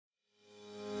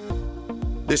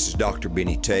This is Dr.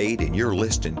 Benny Tate, and you're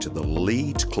listening to the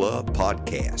Leads Club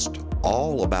podcast,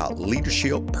 all about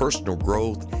leadership, personal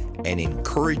growth, and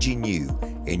encouraging you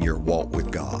in your walk with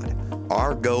God.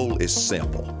 Our goal is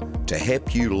simple, to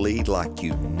help you lead like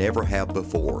you never have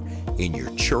before in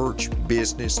your church,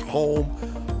 business, home,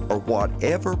 or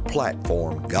whatever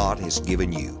platform God has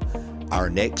given you. Our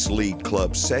next Lead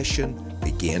Club session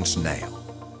begins now.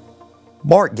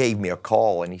 Mark gave me a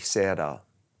call and he said,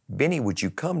 Benny, would you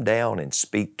come down and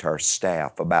speak to our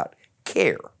staff about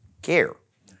care?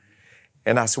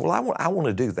 And I said, well, I want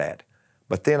to do that.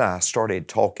 But then I started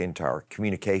talking to our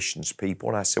communications people,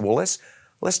 and I said, well,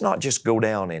 let's not just go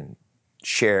down and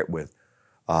share it with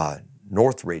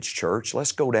Northridge Church.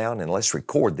 Let's go down and let's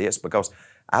record this, because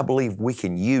I believe we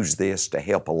can use this to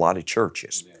help a lot of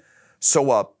churches. Yeah.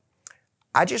 So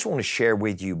I just want to share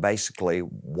with you basically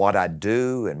what I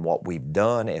do and what we've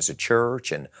done as a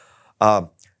church. And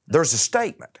there's a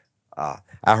statement. I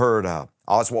heard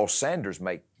Oswald Sanders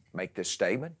make this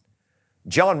statement.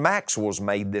 John Maxwell's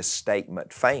made this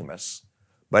statement famous,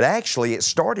 but actually it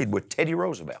started with Teddy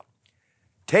Roosevelt.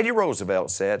 Teddy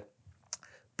Roosevelt said,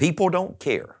 people don't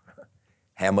care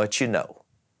how much you know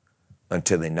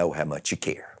until they know how much you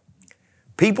care.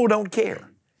 People don't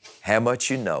care how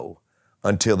much you know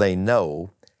until they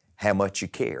know how much you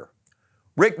care.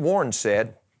 Rick Warren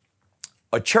said,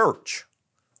 a church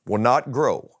will not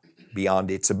grow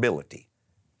beyond its ability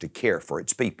to care for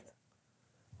its people.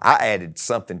 I added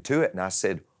something to it and I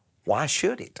said, why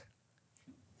should it?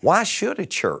 Why should a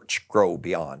church grow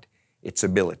beyond its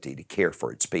ability to care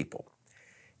for its people?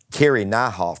 Kerry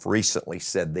Nyhoff recently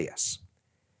said this.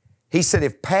 He said,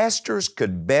 if pastors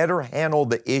could better handle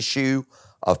the issue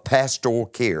of pastoral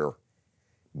care,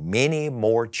 many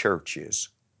more churches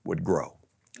would grow.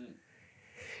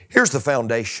 Here's the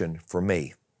foundation for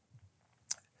me.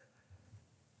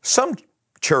 Some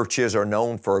churches are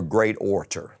known for a great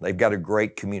orator. They've got a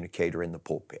great communicator in the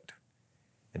pulpit.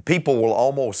 And people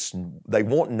will they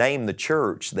won't name the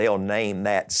church, they'll name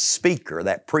that speaker,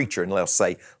 that preacher, and they'll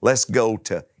say, let's go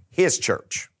to his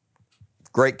church.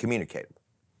 Great communicator.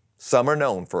 Some are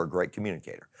known for a great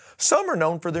communicator. Some are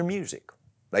known for their music.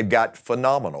 They've got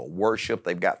phenomenal worship,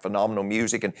 they've got phenomenal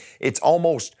music, and it's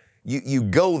almost, you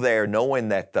go there knowing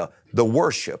that the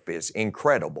worship is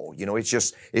incredible. You know, it's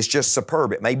just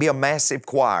superb. It may be a massive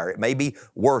choir, it may be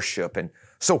worship. And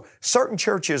so certain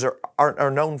churches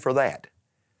are known for that.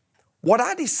 What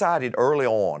I decided early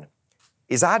on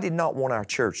is I did not want our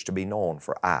church to be known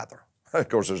for either. Of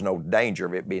course, there's no danger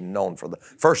of it being known for the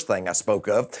first thing I spoke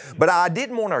of, but I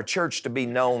didn't want our church to be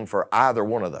known for either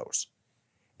one of those.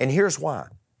 And here's why.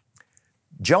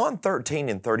 John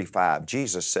 13:35,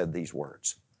 Jesus said these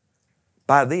words,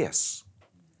 by this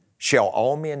shall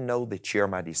all men know that ye are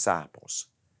my disciples,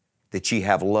 that ye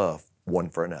have love one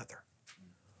for another.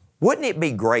 Wouldn't it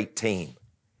be great, team,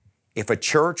 if a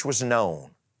church was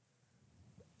known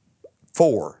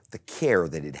for the care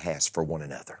that it has for one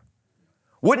another?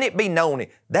 Wouldn't it be known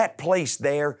that place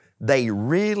there, they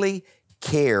really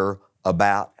care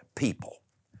about people?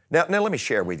 Now let me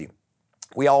share with you.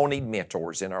 We all need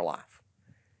mentors in our life.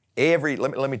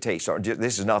 Let me tell you something.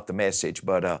 This is not the message,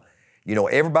 but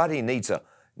everybody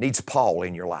needs Paul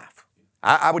in your life.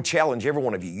 I would challenge every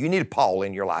one of you. You need a Paul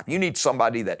in your life. You need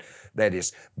somebody that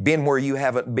has been where you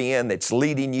haven't been, that's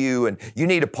leading you, and you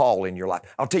need a Paul in your life.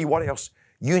 I'll tell you what else.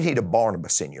 You need a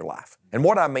Barnabas in your life. And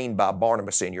what I mean by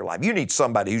Barnabas in your life, you need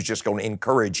somebody who's just going to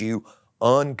encourage you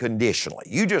unconditionally.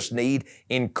 You just need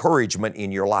encouragement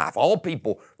in your life. All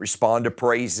people respond to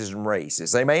praises and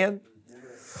raises. Amen?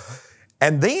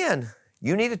 And then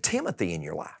you need a Timothy in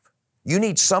your life. You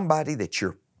need somebody that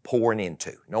you're pouring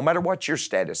into. No matter what your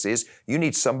status is, you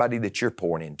need somebody that you're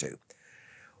pouring into.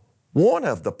 One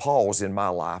of the Pauls in my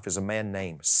life is a man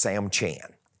named Sam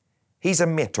Chan. He's a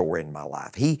mentor in my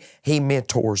life. He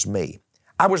mentors me.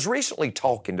 I was recently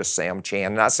talking to Sam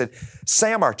Chan, and I said,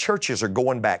 Sam, our churches are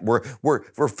going back.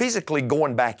 We're physically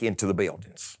going back into the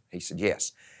buildings. He said,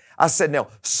 yes. I said, now,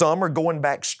 some are going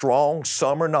back strong,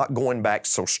 some are not going back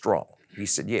so strong. He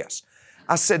said, yes.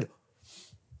 I said,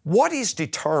 what is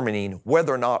determining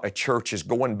whether or not a church is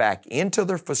going back into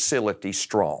their facility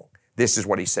strong? This is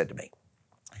what he said to me.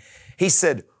 He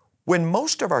said, when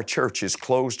most of our churches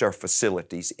closed our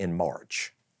facilities in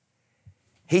March,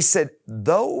 he said,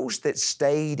 those that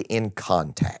stayed in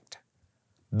contact,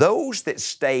 those that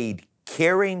stayed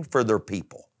caring for their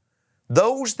people,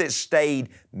 those that stayed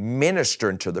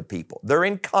ministering to their people, they're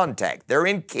in contact, they're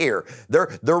in care,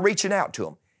 they're reaching out to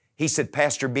them. He said,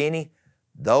 Pastor Benny,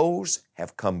 those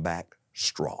have come back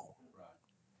strong.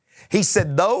 He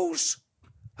said, those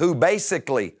who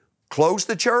basically closed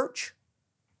the church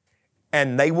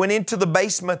and they went into the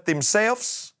basement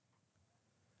themselves.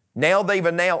 Now they've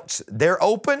announced they're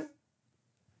open,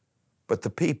 but the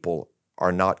people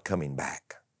are not coming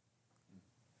back.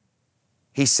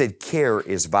 He said, care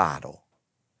is vital.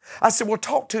 I said, well,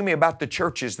 talk to me about the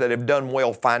churches that have done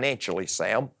well financially,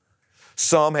 Sam.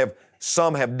 Some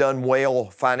have done well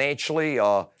financially.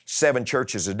 7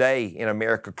 churches a day in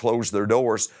America closed their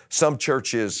doors. Some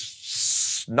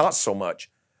churches, not so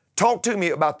much. Talk to me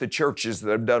about the churches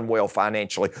that have done well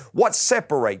financially. What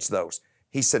separates those?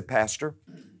 He said, Pastor,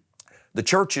 the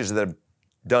churches that have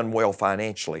done well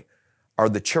financially are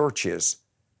the churches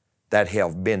that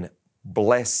have been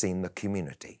blessing the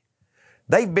community.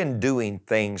 They've been doing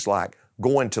things like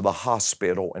going to the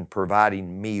hospital and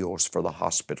providing meals for the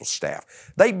hospital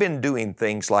staff. They've been doing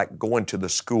things like going to the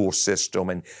school system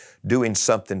and doing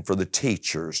something for the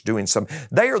teachers,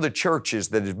 They are the churches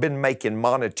that have been making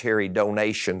monetary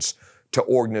donations to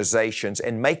organizations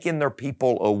and making their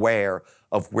people aware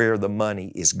of where the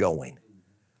money is going.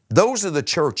 Those are the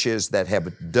churches that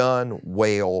have done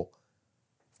well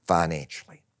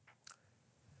financially.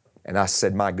 And I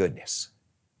said, my goodness,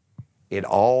 it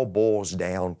all boils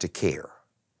down to care,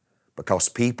 because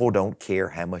people don't care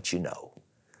how much you know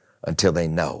until they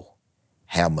know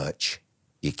how much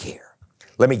you care.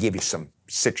 Let me give you some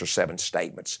 6 or 7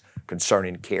 statements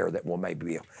concerning care that will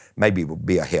maybe will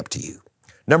be a help to you.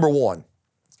 Number 1,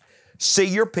 see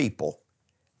your people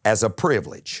as a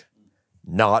privilege,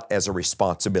 not as a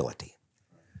responsibility.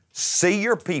 See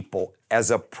your people as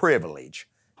a privilege,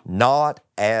 not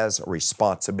as a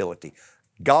responsibility.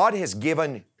 God has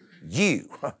given you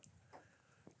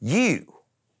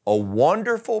a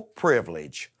wonderful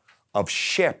privilege of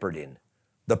shepherding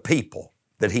the people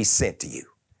that He sent to you.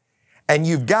 And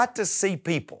you've got to see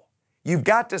people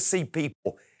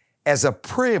as a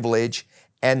privilege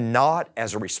and not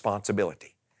as a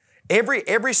responsibility.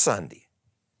 Every Sunday,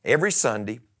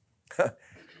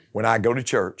 when I go to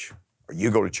church, or you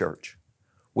go to church,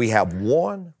 we have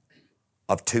one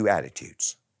of 2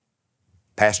 attitudes.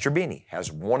 Pastor Benny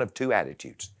has one of 2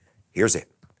 attitudes. Here's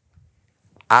it.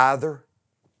 Either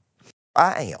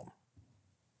I am,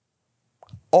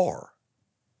 or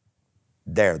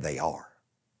there they are.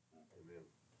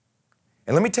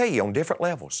 And let me tell you, on different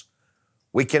levels,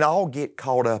 we can all get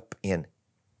caught up in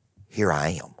here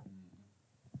I am.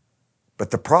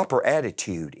 But the proper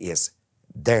attitude is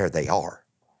there they are.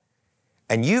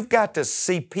 And you've got to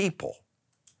see people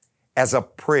as a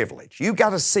privilege. You've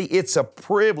got to see it's a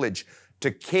privilege to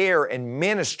care and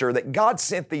minister, that God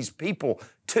sent these people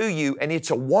to you, and it's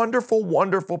a wonderful,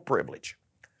 wonderful privilege.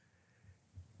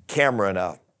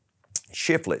 Cameron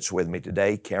Shiflett's with me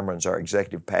today. Cameron's our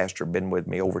executive pastor, been with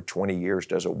me over 20 years,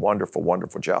 does a wonderful,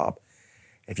 wonderful job.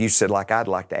 If you said, I'd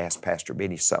like to ask Pastor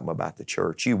Benny something about the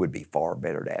church, you would be far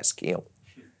better to ask him.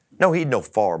 No, he'd know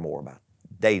far more about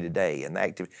day-to-day and the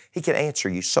activity. He can answer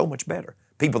you so much better.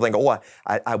 People think,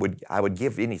 I would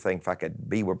give anything if I could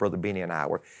be where Brother Benny and I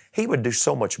were. He would do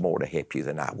so much more to help you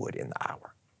than I would in the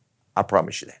hour. I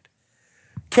promise you that.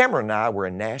 Cameron and I were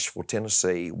in Nashville,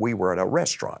 Tennessee. We were at a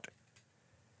restaurant.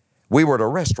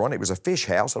 It was a fish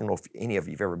house. I don't know if any of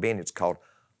you have ever been. It's called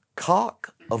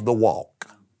Cock of the Walk.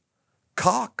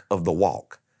 Cock of the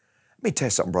Walk. Let me tell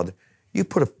you something, brother. You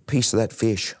put a piece of that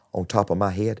fish on top of my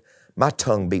head, my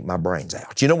tongue beat my brains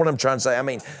out. You know what I'm trying to say? I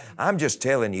mean, I'm just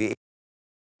telling you,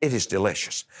 it is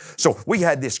delicious. So we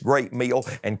had this great meal,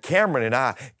 and Cameron and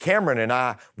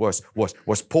I was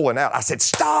pulling out. I said,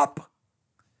 stop.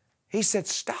 He said,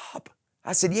 stop.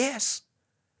 I said, yes.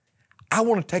 I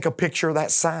want to take a picture of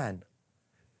that sign.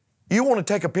 You want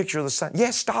to take a picture of the sign?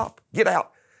 Yes, stop. Get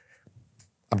out.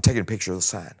 I'm taking a picture of the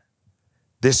sign.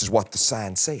 This is what the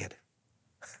sign said.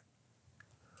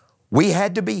 We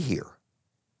had to be here.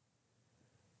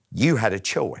 You had a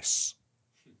choice.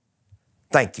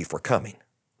 Thank you for coming.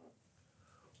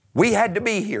 We had to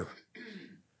be here.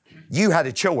 You had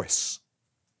a choice.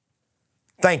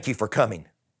 Thank you for coming.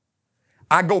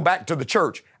 I go back to the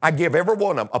church. I give every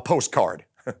one of them a postcard.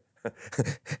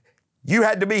 You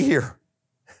had to be here.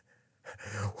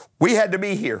 We had to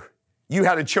be here. You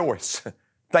had a choice.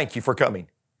 Thank you for coming.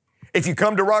 If you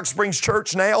come to Rock Springs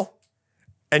Church now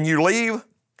and you leave,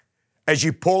 as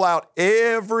you pull out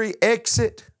every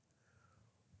exit,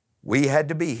 we had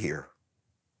to be here.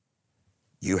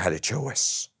 You had a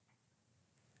choice.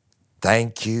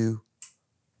 Thank you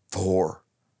for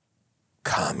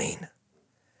coming.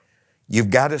 You've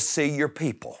got to see your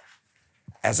people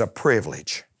as a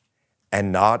privilege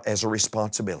and not as a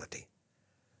responsibility.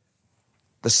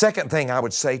 The second thing I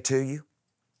would say to you,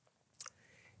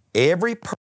 every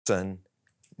person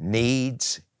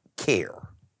needs care.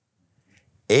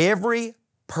 Every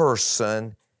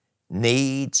person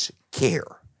needs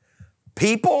care.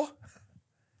 People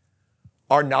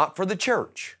are not for the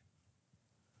church.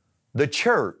 The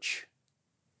church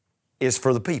is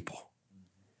for the people.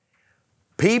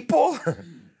 People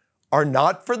are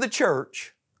not for the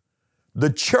church.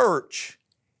 The church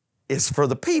is for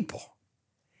the people.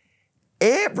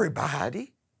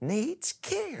 Everybody needs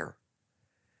care.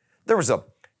 There was a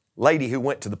lady who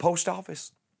went to the post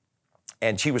office,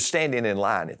 and she was standing in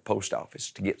line at the post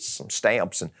office to get some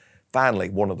stamps, and finally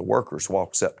one of the workers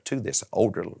walks up to this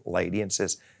older lady and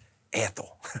says,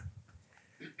 "Ethel,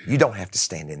 you don't have to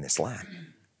stand in this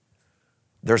line.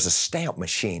 There's a stamp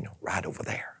machine right over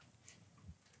there.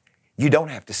 You don't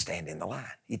have to stand in the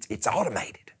line. It's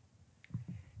automated."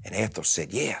 And Ethel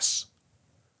said, "Yes,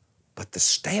 but the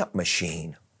stamp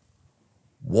machine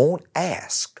won't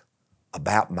ask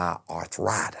about my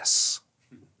arthritis."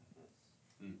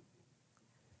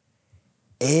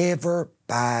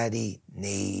 Everybody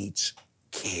needs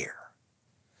care.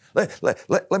 Let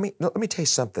me tell you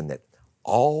something that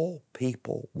all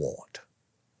people want,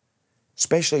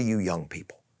 especially you young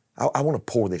people. I want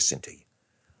to pour this into you.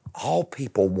 All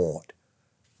people want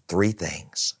three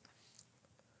things.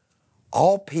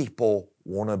 All people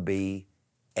want to be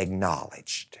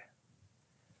acknowledged.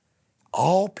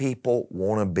 All people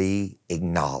want to be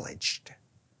acknowledged.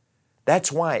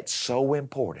 That's why it's so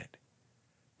important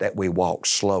that we walk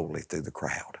slowly through the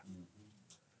crowd.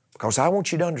 Because I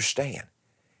want you to understand,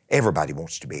 everybody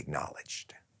wants to be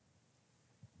acknowledged.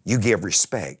 You give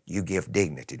respect, you give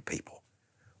dignity to people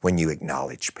when you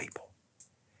acknowledge people.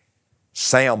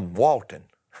 Sam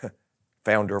Walton,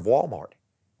 founder of Walmart,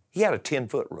 he had a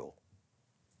 10-foot rule.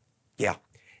 Yeah,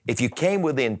 if you came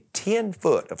within 10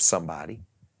 feet of somebody,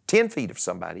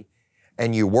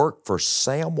 and you worked for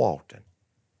Sam Walton,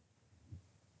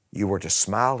 you were to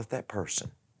smile at that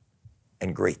person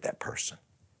and greet that person.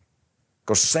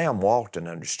 Because Sam Walton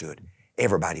understood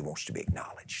everybody wants to be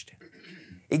acknowledged.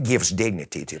 It gives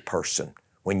dignity to a person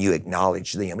when you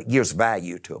acknowledge them. It gives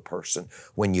value to a person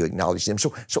when you acknowledge them.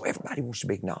 So everybody wants to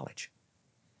be acknowledged.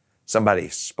 Somebody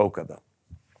spoke of the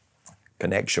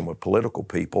connection with political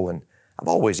people, and I've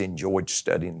always enjoyed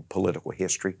studying political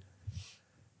history.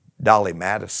 Dolly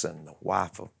Madison, the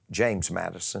wife of James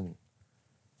Madison,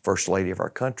 First Lady of our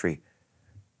country,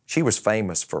 she was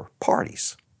famous for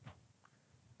parties.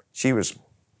 She was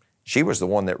the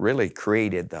one that really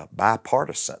created the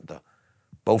bipartisan,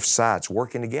 both sides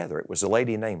working together. It was a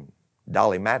lady named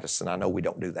Dolly Madison. I know we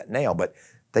don't do that now, but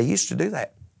they used to do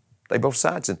that. They both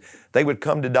sides, and they would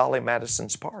come to Dolly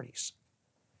Madison's parties.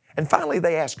 And finally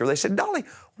they asked her, they said, "Dolly,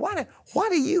 why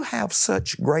do you have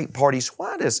such great parties?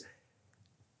 Why does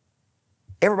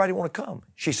everybody want to come?"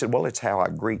 She said, "Well, it's how I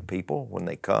greet people when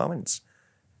they come, and it's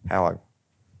how I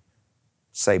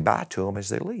say bye to them as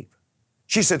they leave."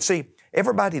 She said, "See,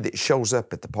 everybody that shows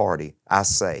up at the party, I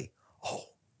say,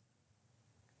 'Oh,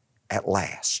 at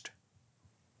last,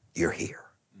 you're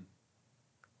here.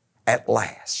 At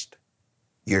last,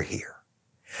 you're here.'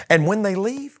 And when they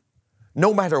leave,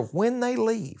 no matter when they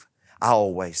leave, I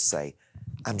always say,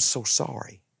 'I'm so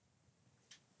sorry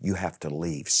you have to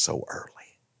leave so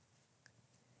early.'"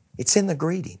 It's in the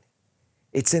greeting.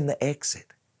 It's in the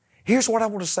exit. Here's what I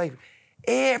want to say.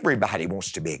 Everybody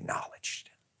wants to be acknowledged.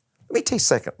 Let me tell you a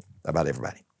second about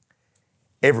everybody.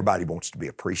 Everybody wants to be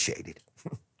appreciated.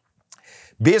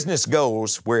 Business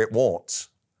goes where it wants,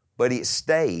 but it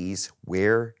stays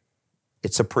where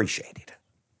it's appreciated.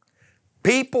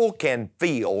 People can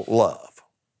feel love.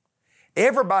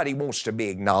 Everybody wants to be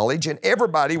acknowledged, and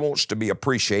everybody wants to be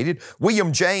appreciated.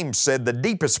 William James said the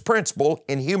deepest principle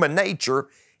in human nature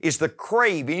is the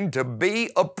craving to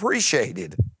be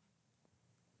appreciated.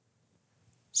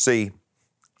 See,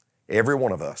 every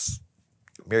one of us,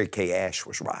 Mary Kay Ash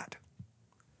was right.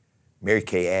 Mary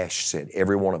Kay Ash said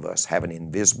every one of us have an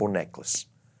invisible necklace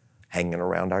hanging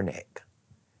around our neck.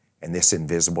 And this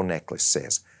invisible necklace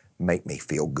says, "Make me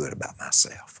feel good about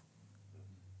myself."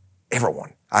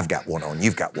 Everyone. I've got one on,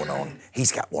 you've got one on,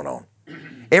 he's got one on.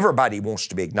 Everybody wants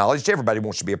to be acknowledged. Everybody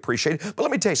wants to be appreciated. But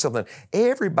let me tell you something.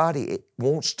 Everybody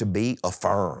wants to be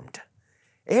affirmed.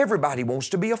 Everybody wants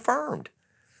to be affirmed.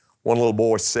 One little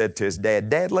boy said to his dad,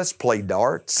 "Dad, let's play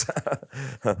darts.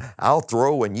 I'll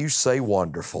throw and you say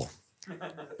wonderful."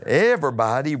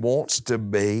 Everybody wants to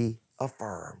be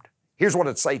affirmed. Here's what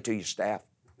I'd say to you, staff.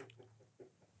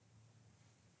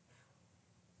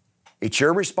 It's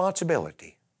your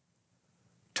responsibility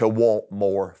to want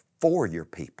more for your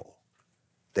people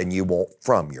than you want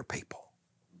from your people.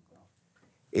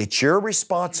 It's your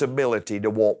responsibility to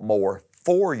want more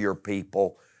for your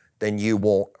people than you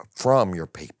want from your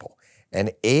people.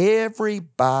 And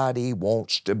everybody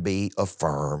wants to be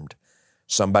affirmed.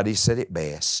 Somebody said it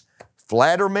best.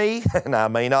 Flatter me, and I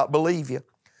may not believe you.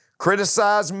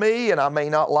 Criticize me, and I may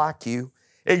not like you.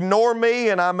 Ignore me,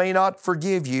 and I may not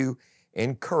forgive you.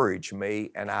 Encourage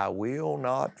me, and I will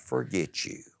not forget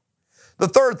you. The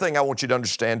third thing I want you to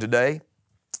understand today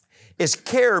is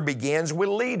care begins with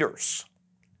leaders.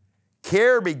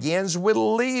 Care begins with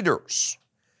leaders.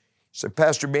 So,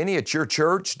 Pastor Benny, at your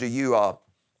church, do you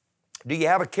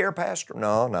have a care pastor?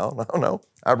 No.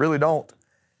 I really don't.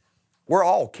 We're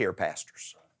all care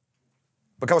pastors.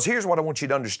 Because here's what I want you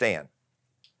to understand.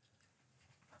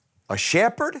 A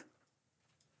shepherd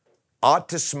ought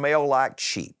to smell like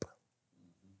sheep.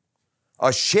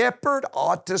 A shepherd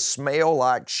ought to smell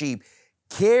like sheep.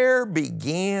 Care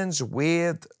begins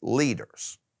with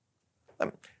leaders.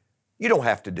 You don't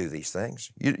have to do these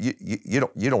things. You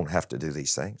don't have to do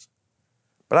these things.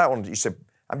 But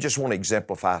I just want to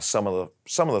exemplify some of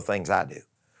the things I do.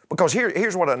 Because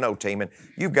here's what I know, team, and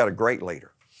you've got a great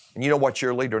leader. And you know what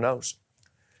your leader knows?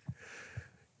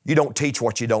 You don't teach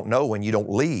what you don't know, and you don't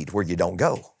lead where you don't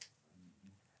go.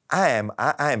 I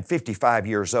am 55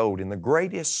 years old, and the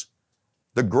greatest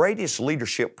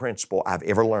leadership principle I've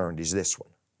ever learned is this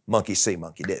one: monkey see,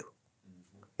 monkey do.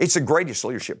 It's the greatest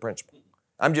leadership principle.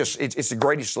 It's the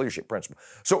greatest leadership principle.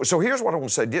 So here's what I want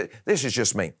to say. This is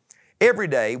just me. Every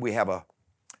day we have a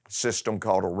system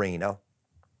called Arena,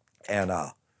 and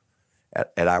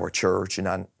at our church,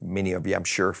 and many of you, I'm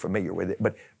sure, are familiar with it.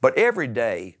 But every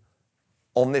day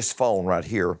on this phone right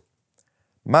here,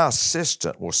 my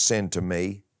assistant will send to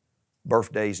me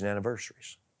birthdays and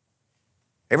anniversaries.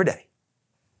 Every day.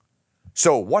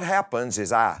 So what happens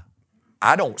is I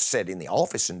don't sit in the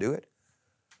office and do it,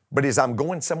 but as I'm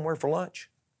going somewhere for lunch,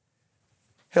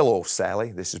 hello,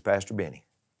 Sally, this is Pastor Benny.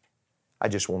 I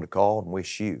just wanted to call and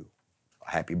wish you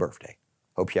a happy birthday.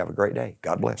 Hope you have a great day.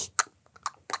 God bless.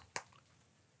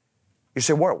 You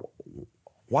say,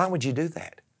 why would you do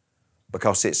that?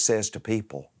 Because it says to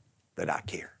people that I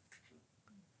care.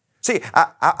 See,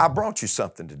 I brought you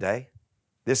something today.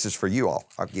 This is for you all.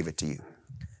 I'll give it to you.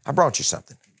 I brought you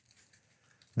something.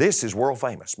 This is world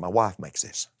famous. My wife makes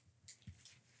this.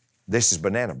 This is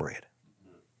banana bread.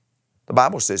 The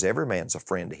Bible says every man's a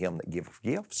friend to him that giveth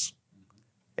gifts.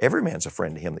 Every man's a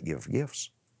friend to him that giveth gifts.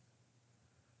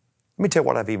 Let me tell you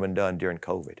what I've even done during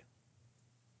COVID.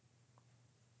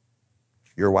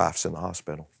 Your wife's in the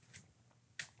hospital.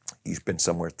 You've been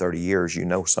somewhere 30 years. You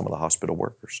know some of the hospital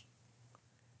workers.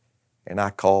 And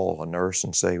I call a nurse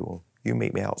and say, well, you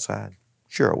meet me outside.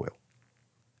 Sure I will.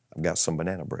 I've got some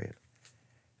banana bread.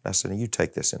 And I said, now you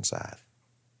take this inside.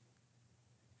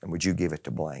 And would you give it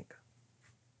to blank?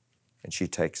 And she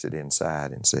takes it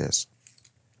inside and says,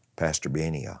 Pastor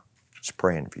Benny is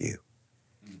praying for you.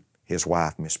 His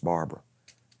wife, Miss Barbara,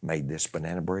 made this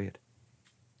banana bread.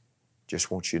 Just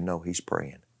wants you to know he's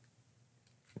praying.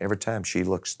 Every time she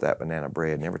looks at that banana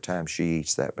bread and every time she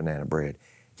eats that banana bread,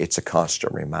 it's a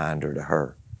constant reminder to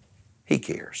her, he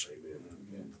cares.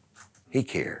 He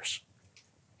cares.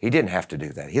 He didn't have to do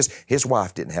that. His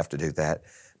wife didn't have to do that,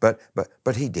 but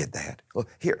he did that. Look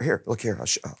here.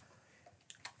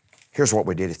 Here's what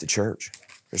we did at the church.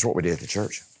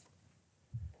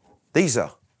 These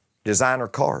are designer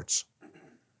cards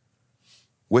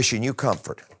wishing you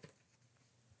comfort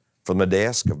from the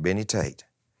desk of Benny Tate.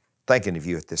 Thinking of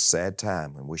you at this sad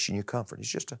time and wishing you comfort. It's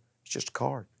just a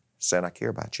card saying I care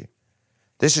about you.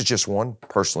 This is just one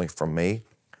personally from me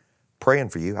praying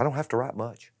for you. I don't have to write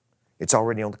much. It's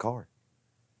already on the card.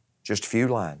 Just a few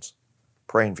lines.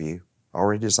 Praying for you.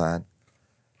 Already designed.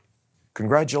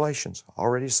 Congratulations.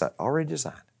 Already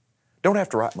designed. Don't have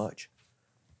to write much.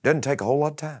 Doesn't take a whole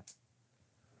lot of time.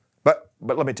 But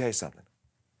let me tell you something.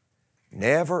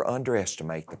 Never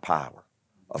underestimate the power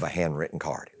of a handwritten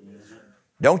card.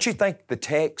 Don't you think the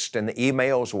text and the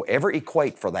emails will ever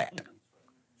equate for that?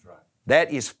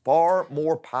 That is far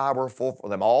more powerful for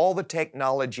them. All the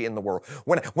technology in the world.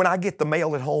 When I get the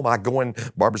mail at home, I go in,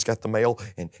 Barbara's got the mail,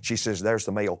 and she says, there's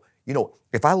the mail. You know,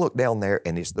 if I look down there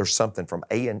and there's something from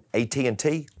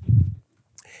AT&T,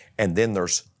 and then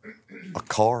there's a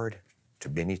card to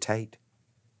Benny Tate,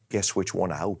 guess which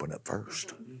one I open up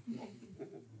first?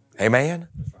 Amen?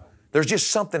 There's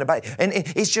just something about it. And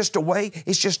it's just a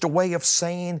way of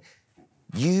saying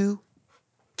you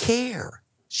care.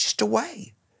 It's just a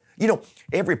way. You know,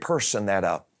 every person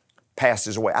that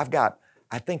passes away,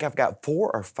 I think I've got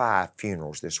 4 or 5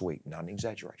 funerals this week, not an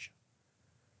exaggeration.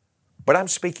 But I'm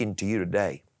speaking to you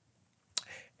today.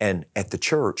 And at the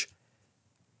church,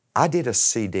 I did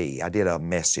a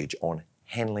message on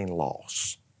handling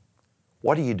loss.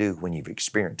 What do you do when you've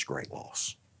experienced great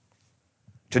loss?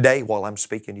 Today, while I'm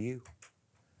speaking to you,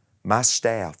 my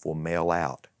staff will mail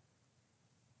out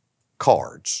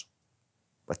cards,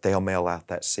 but they'll mail out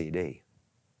that CD.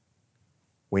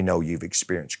 We know you've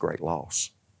experienced great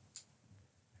loss,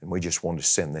 and we just want to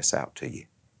send this out to you.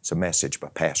 It's a message by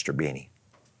Pastor Benny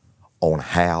on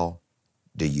how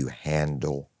do you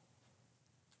handle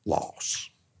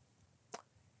loss.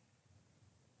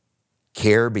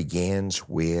 Care begins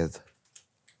with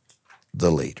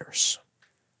the leaders.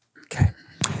 Okay.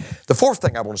 The fourth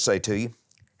thing I want to say to you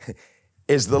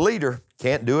is the leader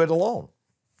can't do it alone.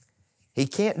 He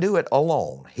can't do it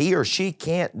alone. He or she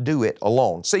can't do it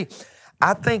alone. See,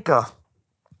 I think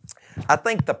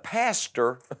the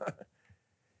pastor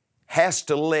has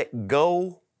to let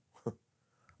go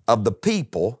of the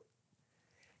people,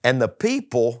 and the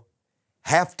people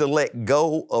have to let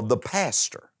go of the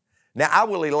pastor. Now, I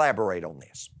will elaborate on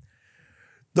this.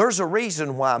 There's a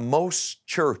reason why most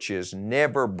churches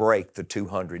never break the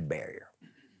 200 barrier.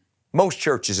 Most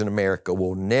churches in America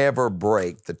will never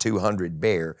break the 200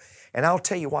 barrier, and I'll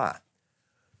tell you why.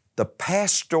 The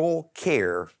pastoral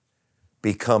care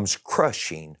becomes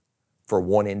crushing for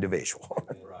one individual.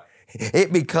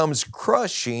 It becomes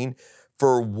crushing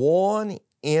for one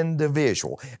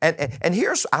individual. And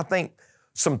here's, I think,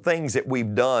 some things that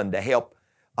we've done to help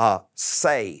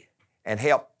say and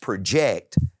help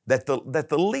project that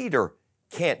the leader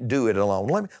can't do it alone.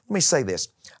 Let me say this.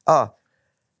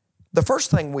 The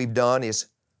first thing we've done is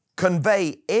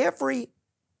convey every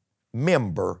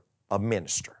member a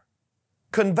minister.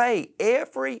 Convey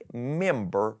every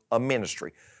member a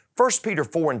ministry. 1 Peter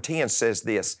 4:10 says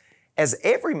this, as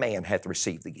every man hath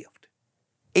received the gift,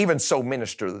 even so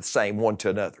minister the same one to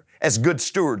another, as good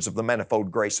stewards of the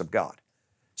manifold grace of God.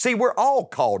 See, we're all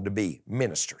called to be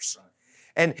ministers.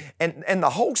 And the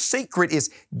whole secret is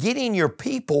getting your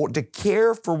people to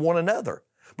care for one another.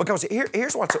 Because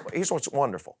here's what's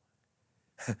wonderful.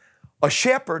 A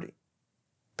shepherd,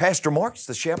 Pastor Mark's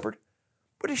the shepherd,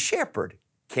 but a shepherd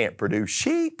can't produce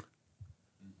sheep.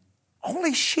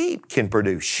 Only sheep can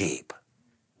produce sheep.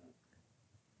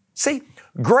 See,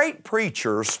 great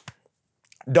preachers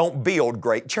don't build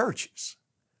great churches.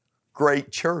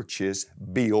 Great churches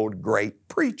build great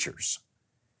preachers.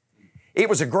 It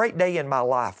was a great day in my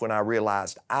life when I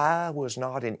realized I was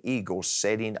not an eagle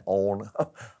sitting on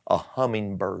a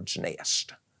hummingbird's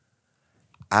nest.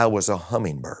 I was a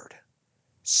hummingbird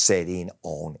sitting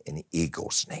on an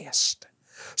eagle's nest.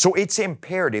 So it's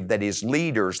imperative that as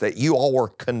leaders that you all are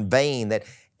conveying that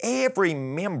every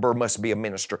member must be a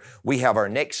minister. We have our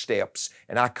next steps,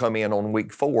 and I come in on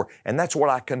week 4, and that's what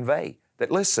I convey. That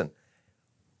listen,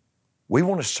 we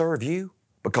want to serve you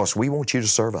because we want you to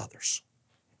serve others.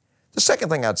 The second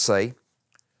thing I'd say,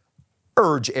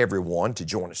 urge everyone to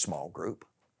join a small group.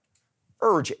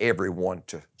 Urge everyone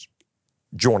to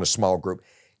join a small group.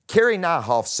 Kerry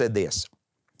Nyhoff said this.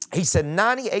 He said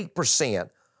 98%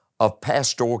 of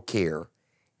pastoral care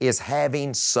is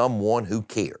having someone who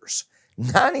cares.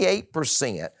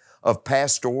 98% of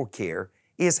pastoral care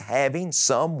is having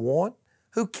someone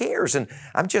who cares. And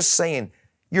I'm just saying,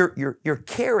 you're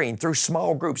caring through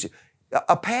small groups.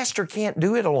 A pastor can't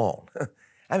do it alone.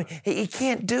 I mean, he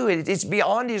can't do it. It's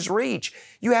beyond his reach.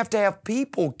 You have to have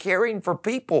people caring for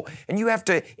people, and you have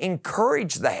to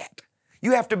encourage that.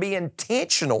 You have to be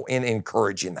intentional in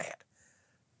encouraging that.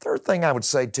 Third thing I would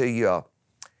say to you,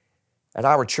 at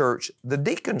our church, the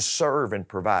deacons serve and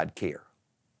provide care.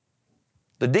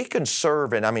 The deacons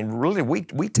serve, and I mean, really,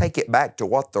 we take it back to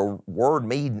what the word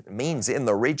means in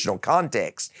the original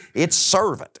context. It's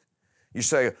servant. You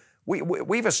say,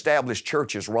 we've established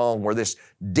churches wrong where this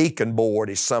deacon board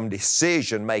is some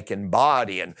decision-making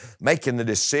body and making the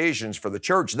decisions for the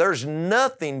church. There's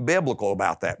nothing biblical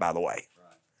about that, by the way.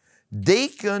 Right.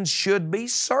 Deacons should be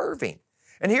serving.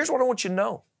 And here's what I want you to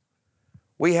know.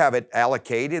 We have it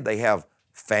allocated. They have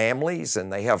families,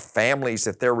 and they have families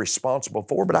that they're responsible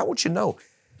for. But I want you to know,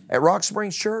 at Rock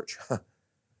Springs Church,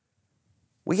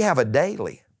 we have a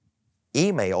daily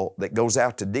email that goes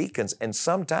out to deacons, and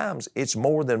sometimes it's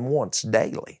more than once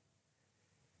daily.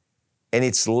 And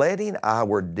it's letting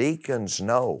our deacons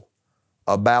know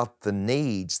about the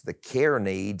needs, the care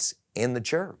needs in the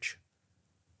church.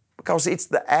 Because it's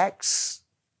the Acts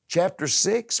chapter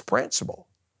 6 principle.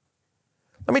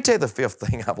 Let me tell you the fifth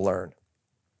thing I've learned.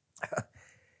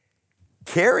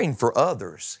 Caring for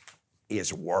others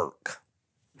is work.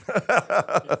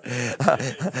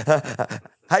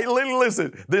 Hey,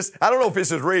 listen, I don't know if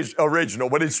this is original,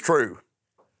 but it's true.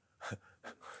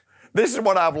 This is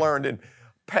what I've learned in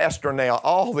pastor now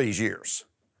all these years.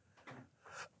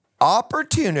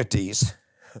 Opportunities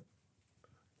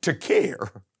to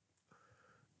care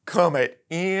come at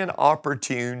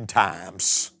inopportune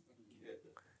times.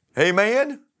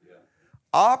 Amen? Yeah.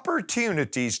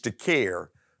 Opportunities to care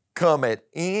come at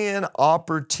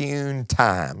inopportune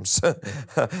times.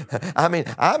 I mean,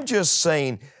 I'm just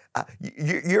saying,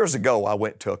 years ago, I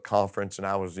went to a conference and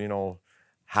I was,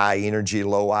 high energy,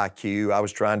 low IQ. I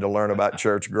was trying to learn about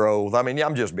church growth. I mean,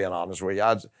 I'm just being honest with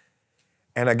you.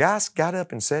 And a guy got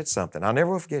up and said something. I'll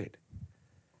never forget it.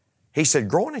 He said,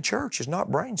 growing a church is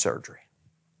not brain surgery.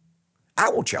 I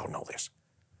want y'all to know this.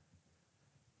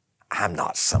 I'm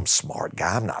not some smart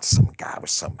guy. I'm not some guy with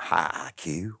some high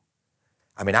IQ.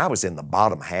 I mean, I was in the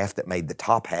bottom half that made the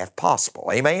top half possible.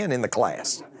 Amen? In the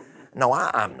class. No,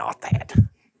 I'm not that.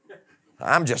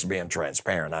 I'm just being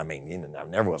transparent. I mean, I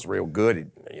never was real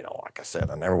good. Like I said,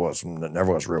 I never was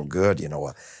real good.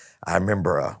 I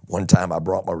remember one time I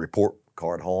brought my report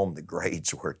card home. The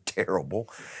grades were terrible.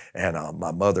 And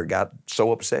my mother got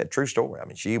so upset. True story. I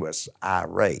mean, she was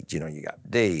irate. You got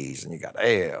D's and you got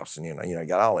F's and, you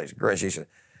got all these grades.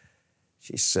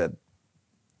 She said,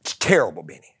 it's terrible,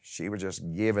 Benny. She was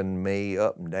just giving me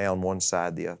up and down one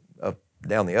side,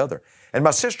 down the other. And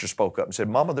my sister spoke up and said,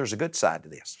 Mama, there's a good side to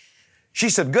this. She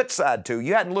said, good side too.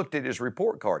 You hadn't looked at his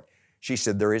report card. She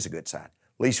said, there is a good side.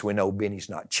 At least we know Benny's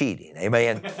not cheating.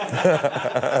 Amen?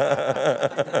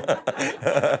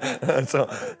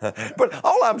 But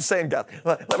all I'm saying, guys,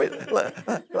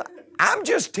 I'm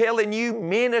just telling you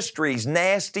ministry's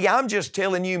nasty. I'm just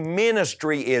telling you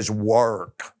ministry is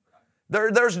work.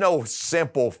 There's no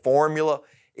simple formula.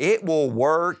 It will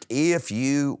work if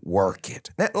you work it.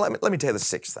 Now, let me tell you the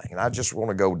sixth thing, and I just want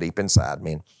to go deep inside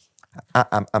me.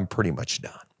 I'm pretty much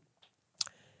done.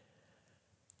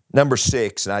 Number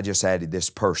 6, and I just added this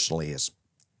personally, is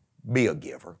be a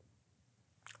giver.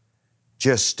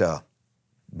 Just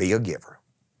be a giver.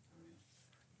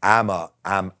 I'm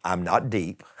not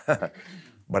deep,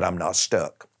 but I'm not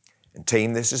stuck. And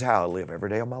team, this is how I live every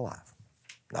day of my life.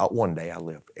 Not one day, I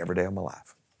live every day of my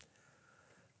life.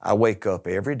 I wake up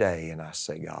every day and I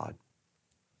say, God,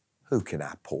 who can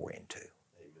I pour into?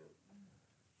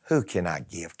 Who can I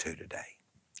give to today?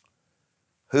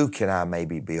 Who can I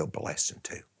maybe be a blessing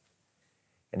to?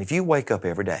 And if you wake up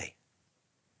every day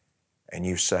and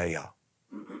you say,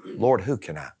 Lord, who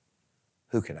can I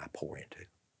pour into?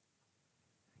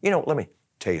 Let me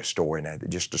tell you a story now,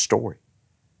 just a story.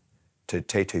 To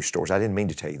tell you 2 stories. I didn't mean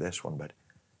to tell you this one, but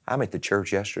I'm at the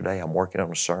church yesterday. I'm working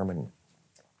on a sermon.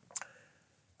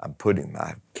 I'm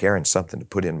carrying something to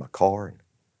put in my car. And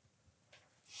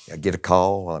I get a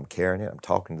call while I'm carrying it. I'm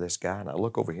talking to this guy, and I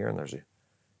look over here, and there's a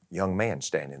young man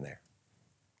standing there.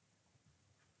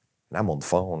 And I'm on the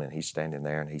phone, and he's standing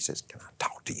there, and he says, can I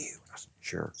talk to you? I said,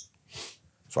 sure.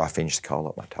 So I finished the call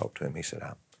up, and I talked to him. He said,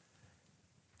 I'm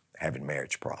having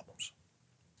marriage problems.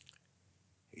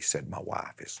 He said, my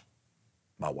wife's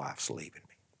leaving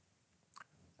me.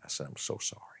 I said, I'm so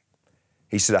sorry.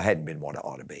 He said, I hadn't been what I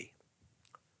ought to be.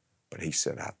 But he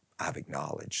said, I've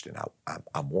acknowledged, and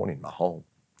I'm wanting my home.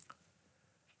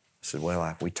 I said,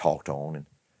 well, we talked on, and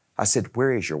I said,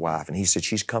 where is your wife? And he said,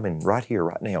 she's coming right here,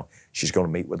 right now. She's going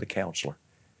to meet with the counselor.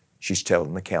 She's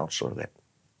telling the counselor that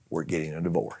we're getting a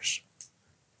divorce.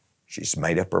 She's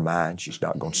made up her mind. She's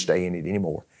not going to stay in it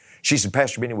anymore. She said,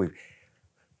 Pastor Benny, we've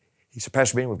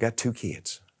got 2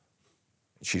 kids.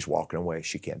 She's walking away.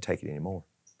 She can't take it anymore.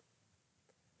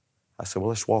 I said, well,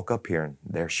 let's walk up here. And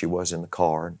there she was in the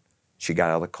car. And she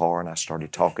got out of the car, and I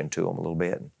started talking to him a little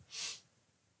bit. And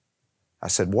I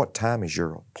said, what time is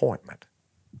your appointment?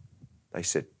 They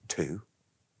said, 2.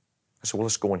 I said, well,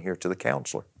 let's go in here to the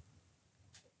counselor.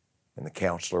 And the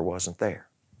counselor wasn't there.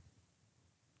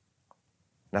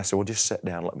 And I said, well, just sit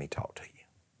down and let me talk to you.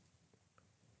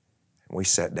 And we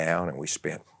sat down and we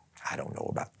spent,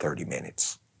 about 30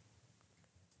 minutes.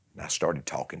 And I started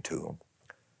talking to him.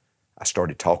 I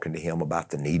started talking to him about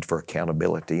the need for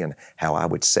accountability and how I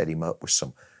would set him up with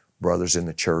some brothers in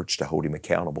the church to hold him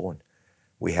accountable. And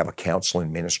we have a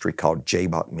counseling ministry called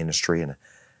Jabbok Ministry. And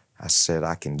I said,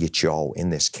 I can get you all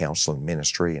in this counseling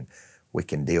ministry, and we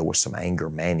can deal with some anger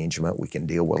management. We can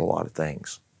deal with a lot of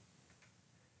things.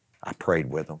 I prayed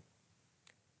with them.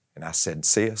 And I said,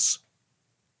 sis,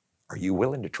 are you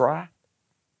willing to try?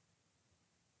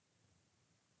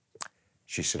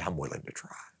 She said, I'm willing to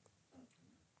try.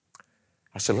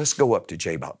 I said, let's go up to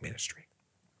Jabbok Ministry.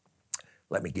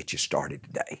 Let me get you started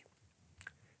today.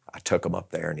 I took them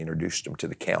up there and introduced them to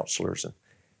the counselors,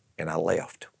 and I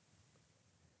left.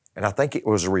 And I think it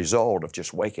was a result of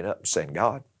just waking up and saying,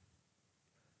 God,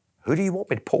 who do you want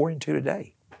me to pour into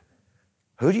today?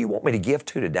 Who do you want me to give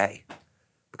to today?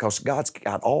 Because God's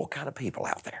got all kind of people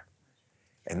out there,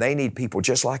 and they need people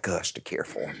just like us to care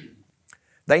for them.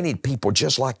 They need people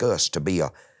just like us to be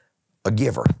a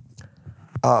giver.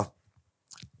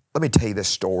 Let me tell you this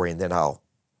story, and then I'll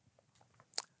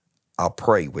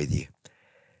pray with you.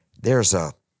 There's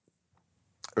a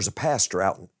pastor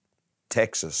out in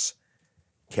Texas.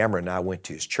 Cameron and I went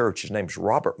to his church. His name's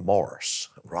Robert Morris.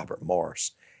 Robert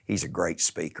Morris. He's a great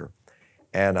speaker.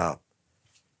 And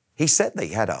he said they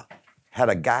had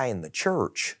a guy in the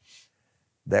church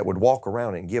that would walk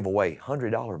around and give away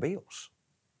 $100 bills.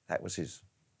 That was his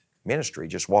ministry,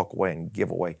 just walk away and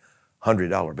give away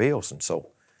 $100 bills. And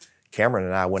so Cameron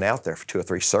and I went out there for 2 or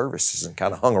 3 services and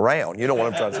kind of hung around. You know what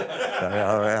I'm trying to say? Hung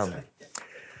around.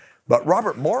 But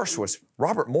Robert Morris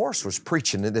was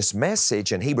preaching this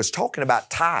message, and he was talking about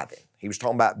tithing. He was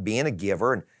talking about being a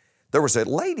giver. And there was a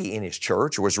lady in his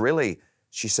church who was really,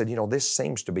 she said, you know, this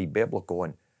seems to be biblical.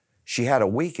 And she had a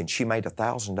week and she made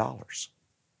 $1,000.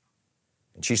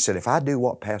 And she said, if I do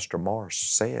what Pastor Morris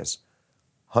says,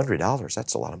 $100,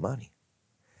 that's a lot of money.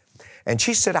 And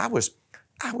she said, I was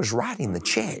writing the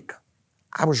check.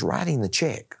 I was writing the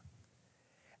check.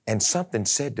 And something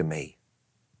said to me,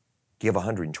 give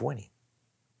 120.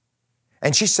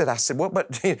 And she said, I said, well,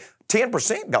 but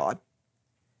 10%, God.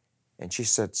 And she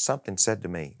said, something said to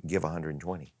me, give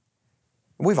 120.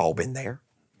 We've all been there.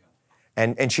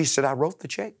 And she said, I wrote the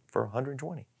check for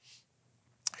 120.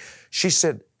 She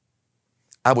said,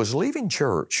 I was leaving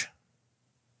church,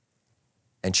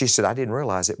 and she said, I didn't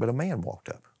realize it, but a man walked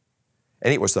up.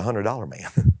 And it was the $100 man.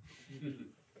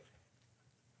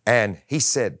 And he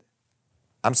said,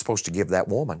 I'm supposed to give that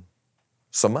woman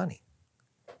some money.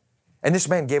 And this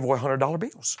man gave away $100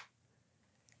 bills.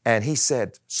 And he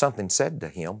said, something said to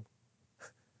him,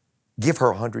 give her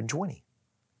 120.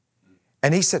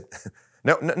 And he said,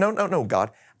 no,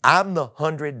 God, I'm the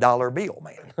 $100 bill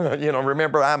man. You know,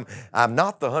 remember, I'm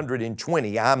not the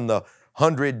 120, I'm the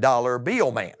 $100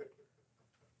 bill man.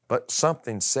 But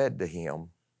something said to him,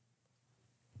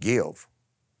 give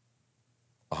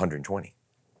 120.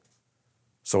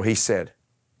 So he said,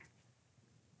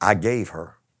 I gave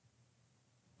her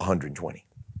 120.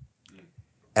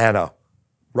 And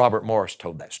Robert Morris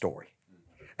told that story.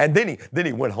 And then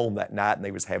he went home that night and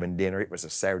they was having dinner. It was a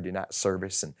Saturday night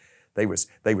service and they was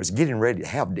getting ready to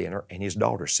have dinner, and his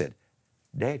daughter said,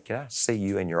 Dad, can I see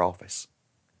you in your office?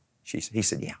 He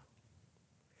said, yeah.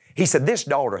 He said, this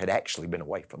daughter had actually been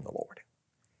away from the Lord.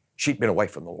 She'd been away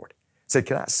from the Lord. Said,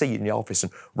 can I see you in the office?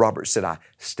 And Robert said, I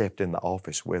stepped in the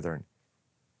office with her, and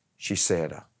she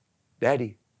said,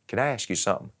 Daddy, can I ask you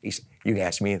something? He said, you can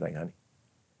ask me anything, honey.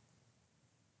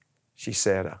 She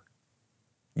said,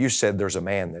 you said there's a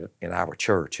man in our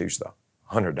church who's the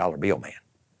 $100 bill man.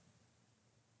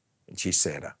 And she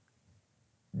said,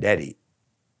 Daddy,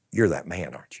 you're that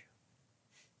man, aren't you?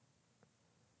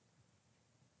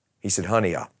 He said,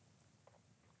 honey,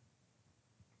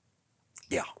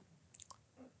 yeah.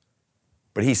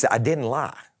 But he said, I didn't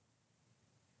lie.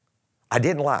 I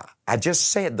didn't lie. I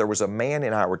just said there was a man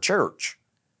in our church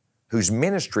whose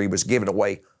ministry was giving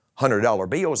away $100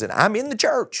 bills, and I'm in the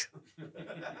church.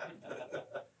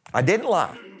 I didn't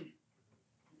lie.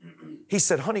 He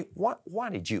said, honey, why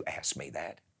did you ask me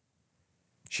that?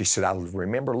 She said, I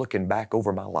remember looking back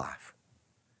over my life.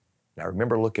 And I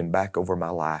remember looking back over my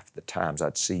life the times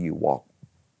I'd see you walk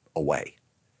away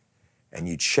and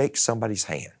you'd shake somebody's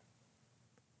hand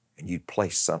and you'd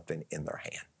place something in their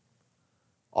hand.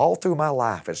 All through my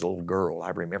life as a little girl,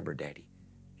 I remember, Daddy,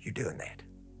 you doing that.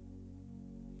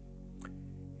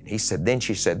 And he said, then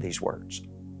she said these words,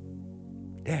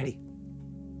 Daddy,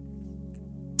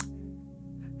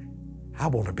 I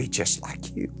want to be just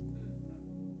like you.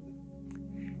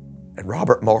 And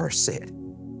Robert Morris said,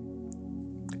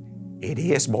 it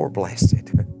is more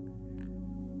blessed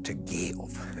to give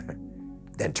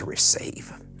than to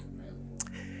receive.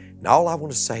 And all I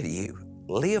want to say to you,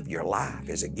 live your life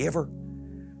as a giver,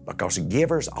 because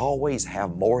givers always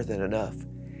have more than enough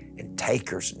and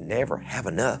takers never have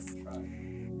enough.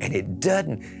 And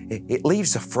it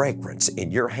leaves a fragrance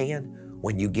in your hand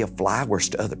when you give flowers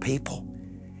to other people.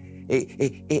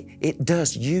 It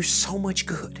does you so much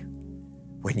good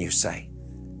when you say,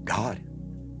 God,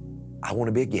 I want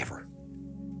to be a giver.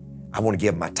 I want to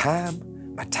give my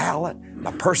time, my talent,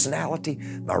 my personality,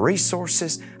 my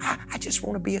resources. I just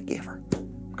want to be a giver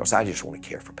because I just want to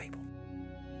care for people.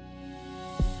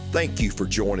 Thank you for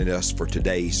joining us for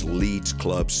today's Leads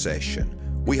Club session.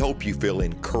 We hope you feel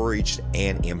encouraged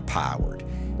and empowered.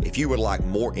 If you would like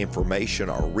more information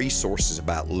or resources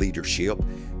about leadership,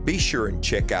 be sure and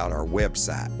check out our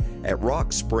website at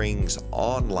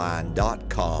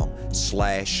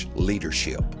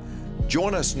rockspringsonline.com/leadership.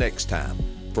 Join us next time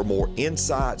for more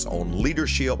insights on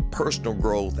leadership, personal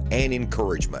growth, and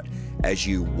encouragement. As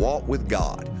you walk with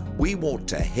God, we want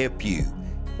to help you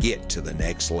get to the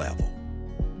next level.